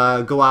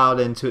to go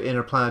out into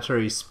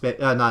interplanetary space,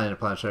 not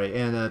interplanetary,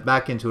 and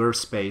back into Earth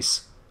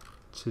space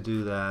to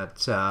do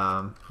that.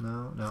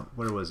 No,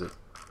 where was it?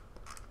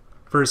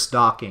 First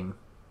docking.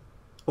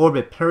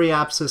 Orbit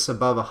periapsis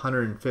above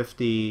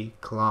 150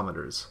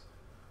 kilometers.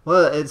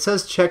 Well, it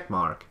says check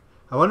mark.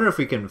 I wonder if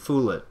we can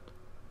fool it.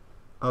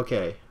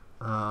 Okay.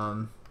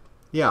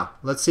 Yeah,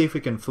 let's see if we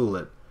can fool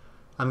it.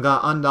 I'm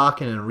gonna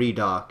undock and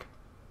redock.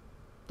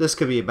 This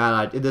could be a bad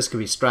idea. This could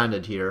be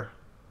stranded here.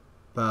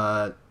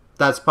 But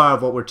that's part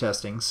of what we're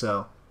testing,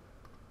 so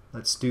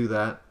let's do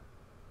that.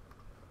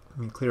 Let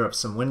me clear up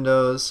some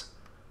windows.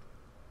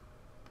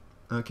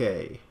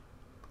 Okay,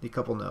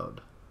 decouple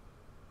node.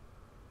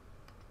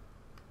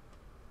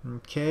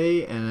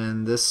 Okay,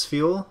 and this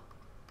fuel.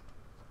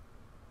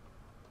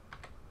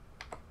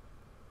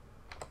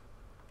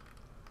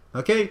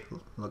 Okay,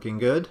 looking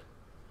good.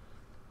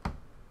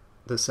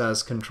 This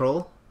has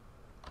control,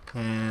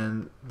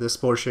 and this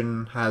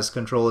portion has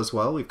control as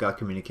well. We've got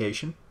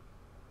communication.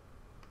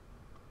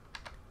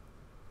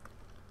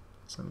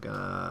 So I'm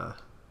gonna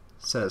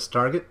set as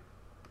target.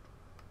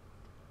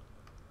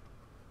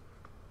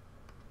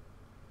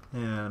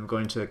 And I'm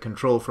going to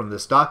control from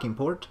this docking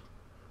port.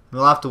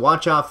 We'll have to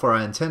watch out for our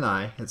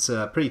antennae. It's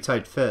a pretty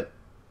tight fit.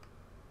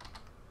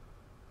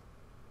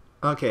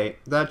 Okay,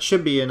 that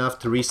should be enough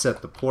to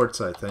reset the ports,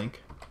 I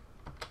think.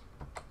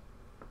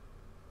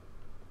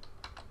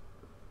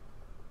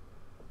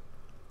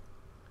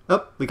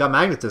 Oh, we got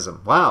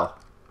magnetism. Wow.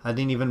 I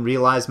didn't even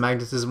realize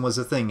magnetism was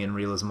a thing in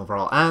Realism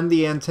Overhaul. And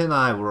the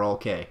antennae were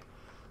okay.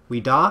 We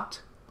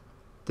docked.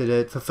 Did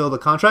it fulfill the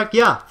contract?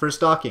 Yeah, first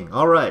docking.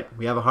 Alright,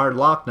 we have a hard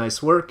lock.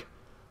 Nice work.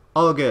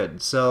 All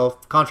good. So,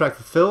 contract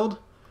fulfilled.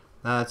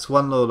 That's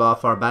one load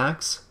off our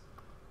backs.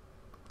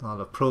 A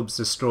lot of probes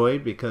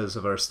destroyed because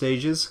of our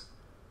stages.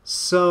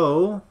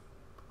 So,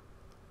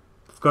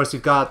 of course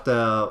we've got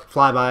the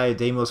flyby,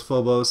 Deimos,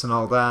 Phobos and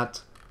all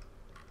that.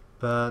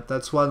 But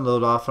that's one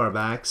load off our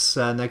backs.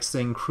 Next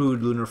thing,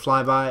 crewed lunar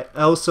flyby.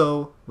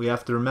 Also, we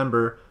have to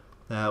remember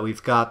that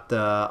we've got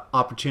the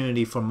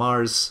opportunity for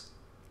Mars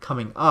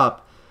coming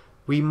up.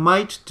 We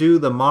might do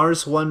the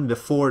Mars one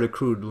before the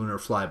crewed lunar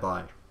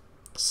flyby.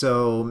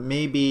 So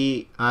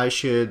maybe I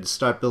should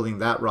start building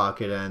that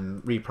rocket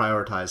and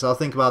reprioritize. I'll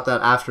think about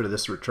that after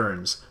this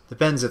returns.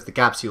 Depends if the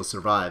capsule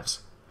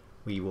survives.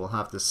 We will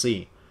have to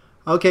see.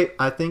 Okay,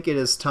 I think it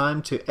is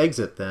time to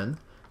exit then.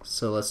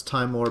 So let's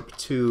time warp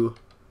to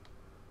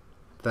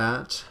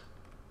that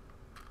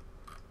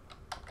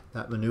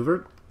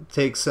maneuver. It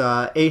takes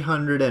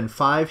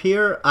 805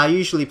 here. I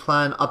usually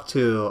plan up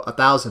to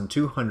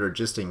 1,200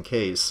 just in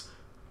case.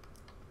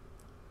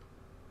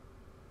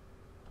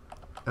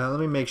 Let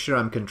me make sure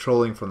I'm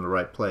controlling from the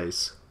right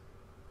place.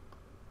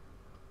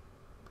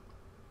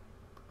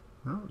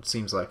 Oh, it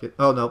seems like it.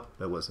 Oh, no,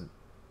 it wasn't.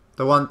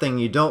 The one thing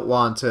you don't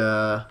want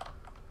to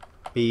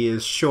be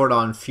is short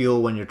on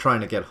fuel when you're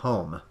trying to get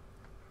home.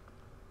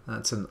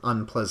 That's an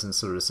unpleasant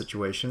sort of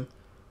situation.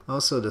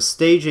 Also, the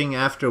staging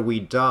after we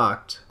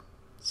docked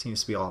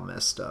seems to be all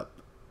messed up.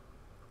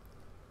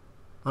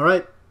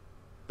 Alright,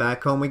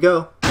 back home we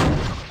go.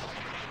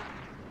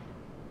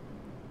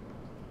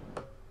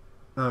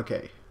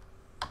 Okay.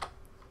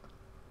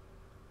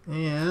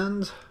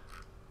 And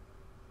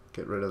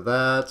Get rid of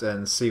that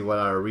and see what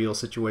our real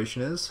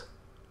situation is.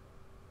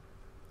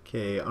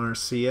 Okay,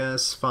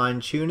 RCS,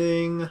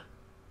 fine-tuning.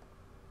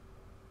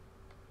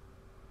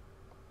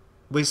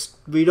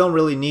 We don't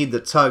really need the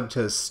tug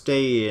to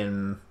stay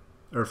in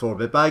Earth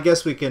orbit, but I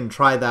guess we can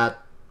try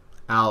that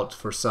out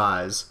for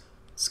size.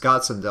 It's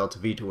got some delta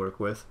V to work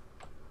with.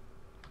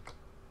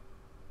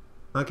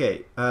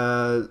 Okay,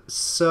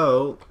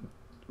 so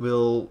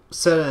we'll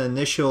set an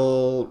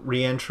initial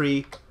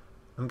re-entry.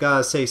 I'm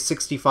gonna say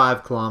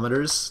 65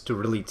 kilometers to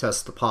really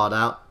test the pod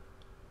out.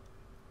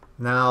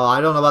 Now, I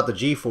don't know about the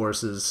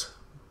G-forces.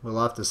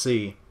 We'll have to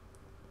see.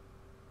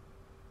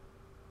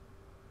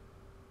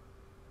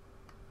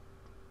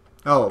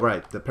 Oh,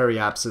 right. The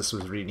periapsis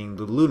was reading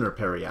the lunar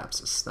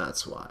periapsis.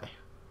 That's why.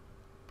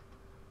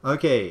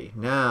 Okay,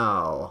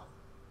 now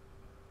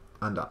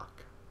undock.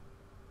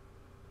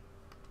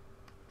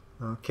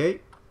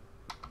 Okay.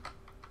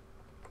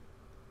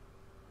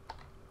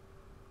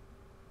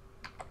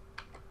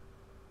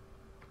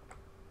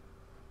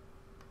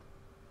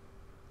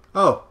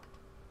 Oh.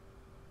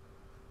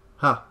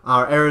 Huh.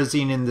 Our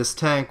aerosine in this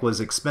tank was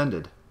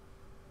expended.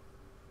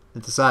 I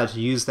decided to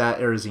use that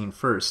aerosine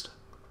first.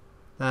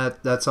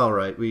 That's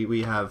alright.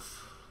 We have...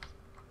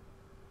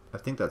 I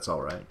think that's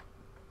alright.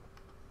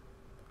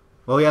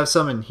 Well, we have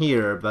some in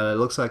here, but it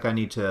looks like I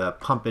need to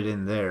pump it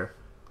in there.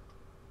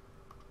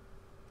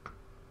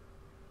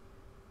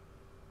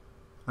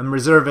 I'm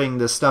reserving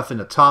the stuff in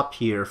the top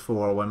here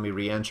for when we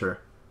re-enter.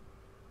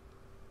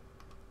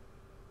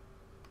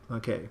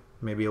 Okay,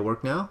 maybe it'll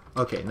work now?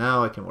 Okay,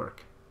 now it can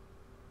work.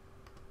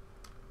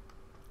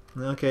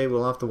 Okay,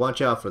 we'll have to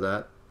watch out for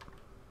that.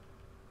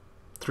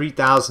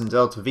 3,000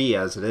 delta V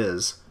as it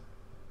is.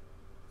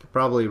 Could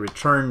probably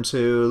return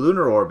to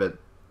lunar orbit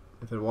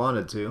if it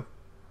wanted to.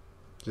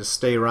 Just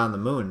stay around the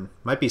moon.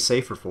 Might be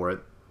safer for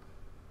it.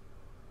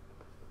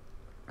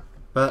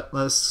 But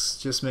let's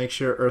just make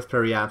sure Earth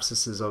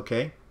periapsis is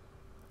okay.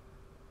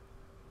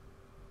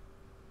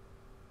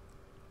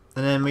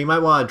 And then we might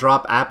want to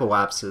drop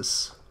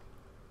apoapsis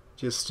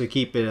just to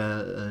keep it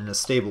in a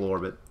stable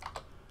orbit.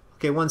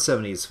 Okay,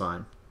 170 is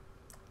fine.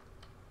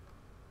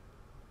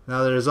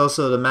 Now there's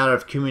also the matter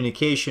of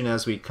communication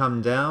as we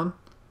come down.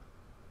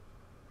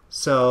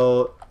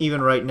 So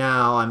even right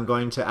now I'm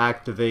going to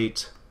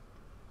activate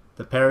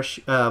the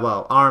parachute,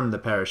 well, arm the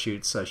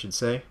parachutes, I should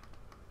say.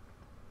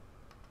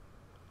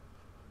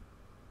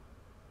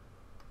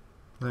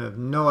 I have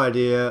no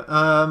idea.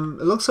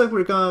 It looks like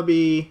we're gonna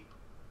be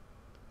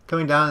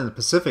coming down in the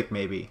Pacific,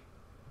 maybe.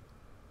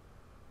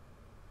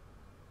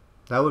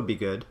 That would be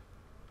good.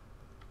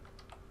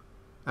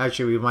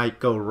 Actually, we might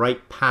go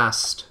right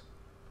past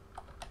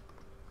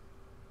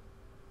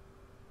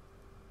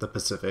the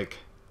Pacific.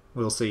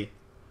 We'll see.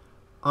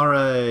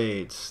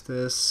 Alright,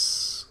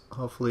 this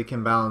hopefully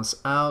can balance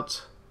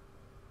out.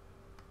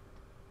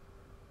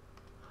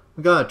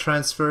 We gotta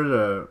transfer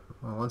the...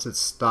 well, once it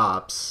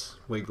stops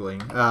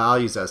wiggling... I'll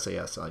use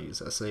SAS. I'll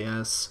use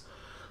SAS.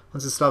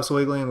 Once it stops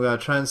wiggling, we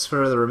gotta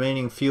transfer the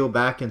remaining fuel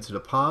back into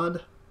the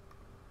pod.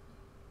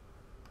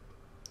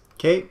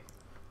 Okay.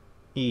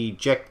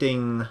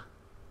 Ejecting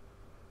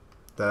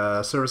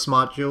the service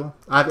module.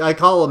 I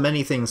call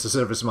many things the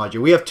service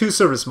module. We have two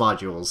service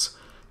modules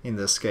in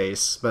this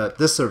case, but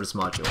this service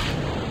module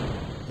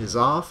is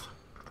off.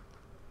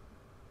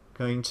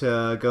 Going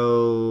to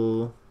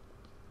go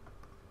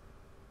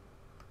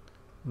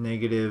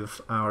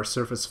negative our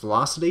surface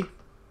velocity.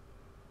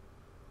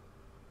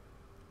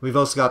 We've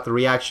also got the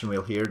reaction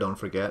wheel here, don't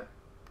forget.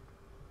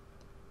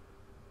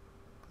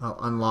 I'll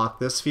unlock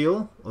this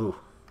fuel. Ooh,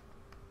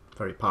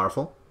 very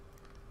powerful.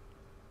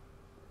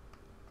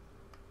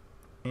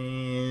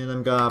 And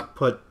I'm gonna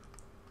put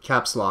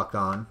caps lock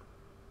on.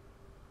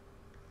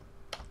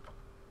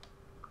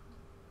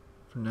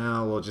 For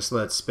now, we'll just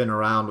let it spin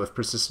around with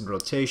persistent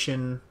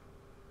rotation.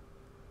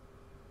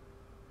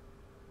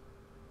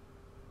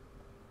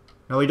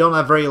 Now, we don't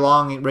have very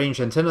long range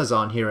antennas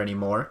on here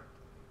anymore.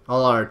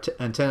 All our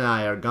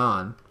antennae are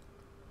gone.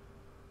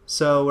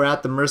 So we're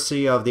at the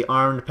mercy of the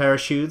armed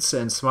parachutes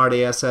and Smart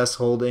ASS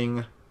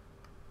holding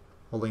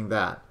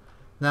that.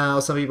 Now,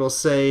 some people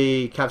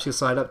say capsule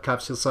side up,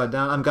 capsule side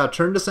down. I'm gonna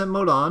turn descent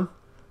mode on.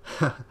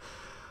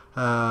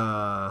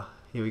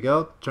 Here we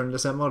go. Turn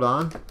descent mode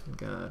on. I'm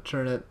gonna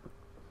turn it.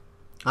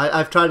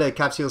 I've tried a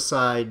capsule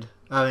side,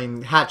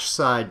 hatch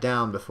side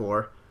down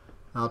before.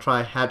 I'll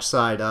try hatch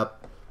side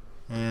up,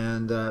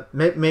 and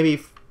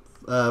maybe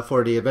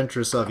for the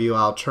adventurous of you,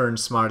 I'll turn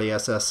Smart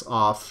ASS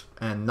off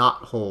and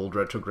not hold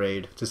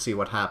retrograde to see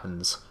what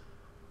happens.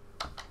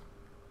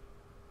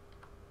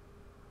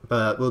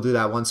 But we'll do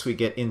that once we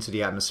get into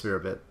the atmosphere a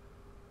bit.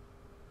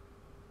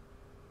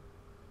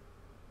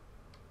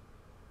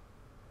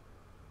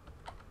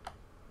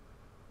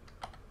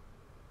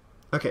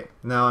 Okay,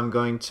 now I'm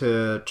going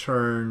to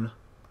turn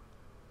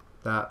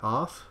that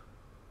off.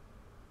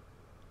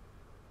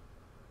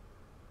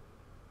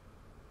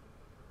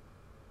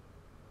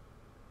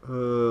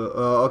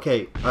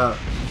 Okay,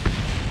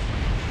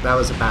 that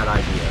was a bad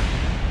idea.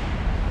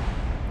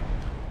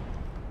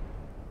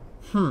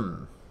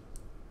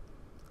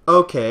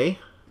 Okay,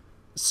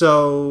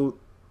 So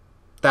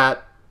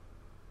that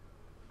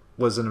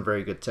wasn't a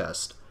very good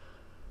test.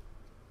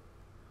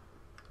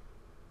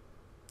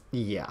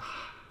 Yeah.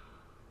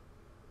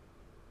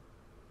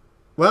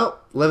 Well,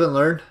 live and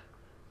learn.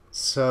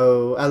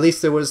 So at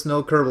least there was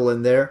no Kerbal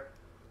in there.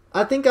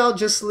 I think I'll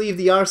just leave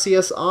the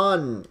RCS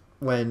on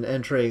when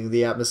entering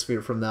the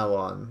atmosphere from now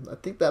on. I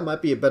think that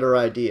might be a better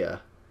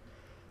idea.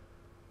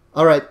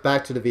 Alright,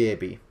 back to the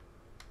VAB.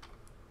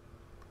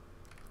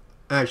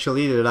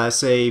 Actually, did I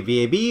say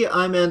VAB?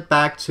 I meant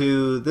back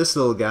to this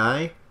little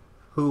guy,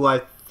 who I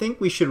think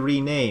we should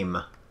rename.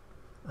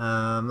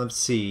 Let's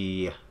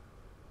see.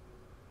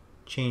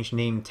 Change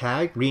name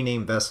tag?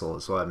 Rename vessel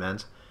is what I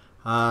meant.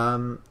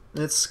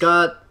 It's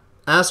got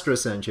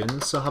Astris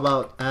engine, so how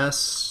about hold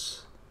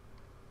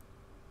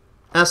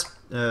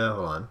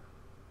on.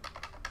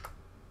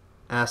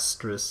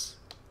 Astris.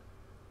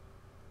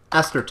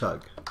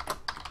 Astertug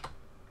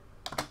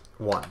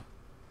 1.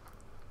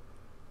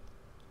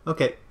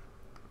 Okay.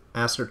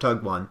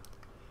 Astertug 1.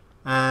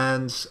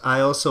 And I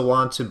also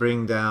want to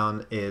bring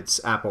down its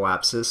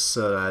apoapsis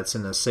so that it's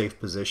in a safe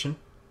position.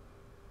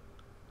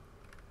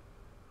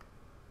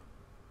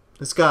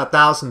 It's got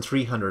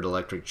 1,300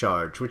 electric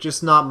charge, which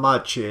is not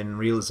much in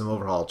Realism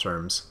Overhaul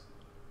terms.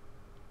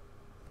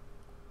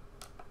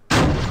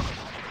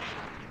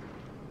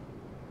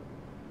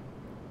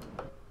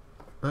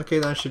 Okay,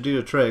 that should do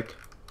the trick.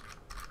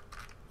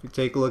 If you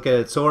take a look at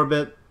its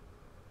orbit,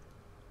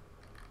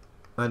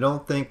 I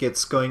don't think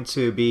it's going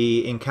to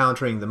be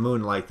encountering the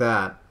moon like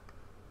that.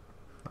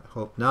 I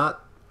hope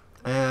not.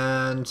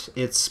 And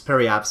its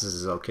periapsis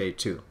is okay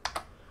too.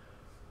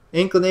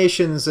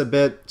 Inclination's a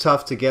bit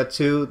tough to get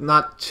to,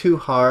 not too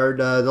hard.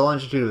 The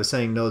longitude of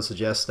ascending node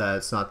suggests that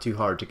it's not too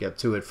hard to get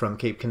to it from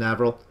Cape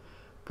Canaveral.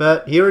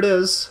 But here it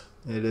is.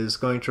 It is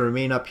going to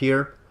remain up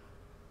here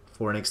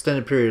for an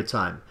extended period of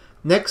time.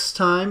 Next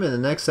time, in the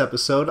next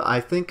episode,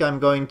 I think I'm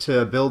going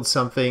to build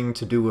something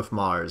to do with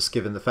Mars,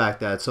 given the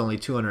fact that it's only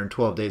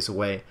 212 days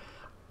away.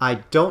 I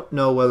don't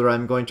know whether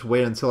I'm going to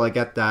wait until I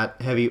get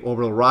that heavy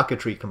orbital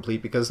rocketry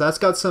complete, because that's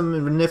got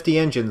some nifty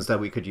engines that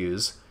we could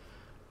use.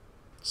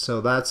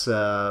 So that's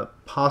a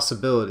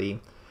possibility.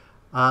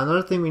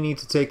 Another thing we need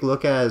to take a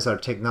look at is our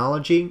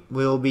technology.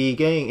 We'll be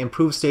getting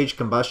improved stage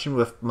combustion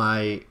with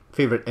my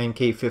favorite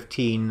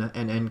NK-15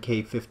 and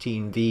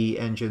NK-15V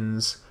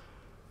engines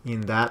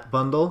in that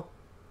bundle.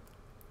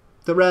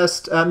 The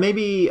rest,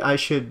 maybe I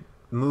should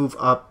move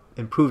up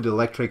improved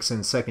electrics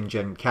in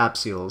second-gen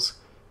capsules.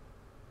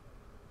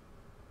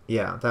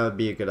 Yeah, that would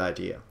be a good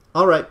idea.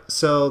 Alright,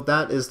 so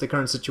that is the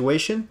current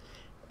situation.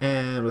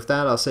 And with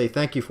that, I'll say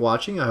thank you for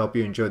watching. I hope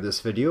you enjoyed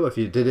this video. If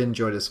you did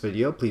enjoy this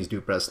video, please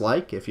do press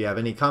like. If you have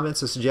any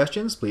comments or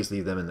suggestions, please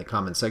leave them in the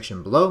comment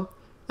section below.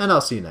 And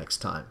I'll see you next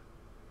time.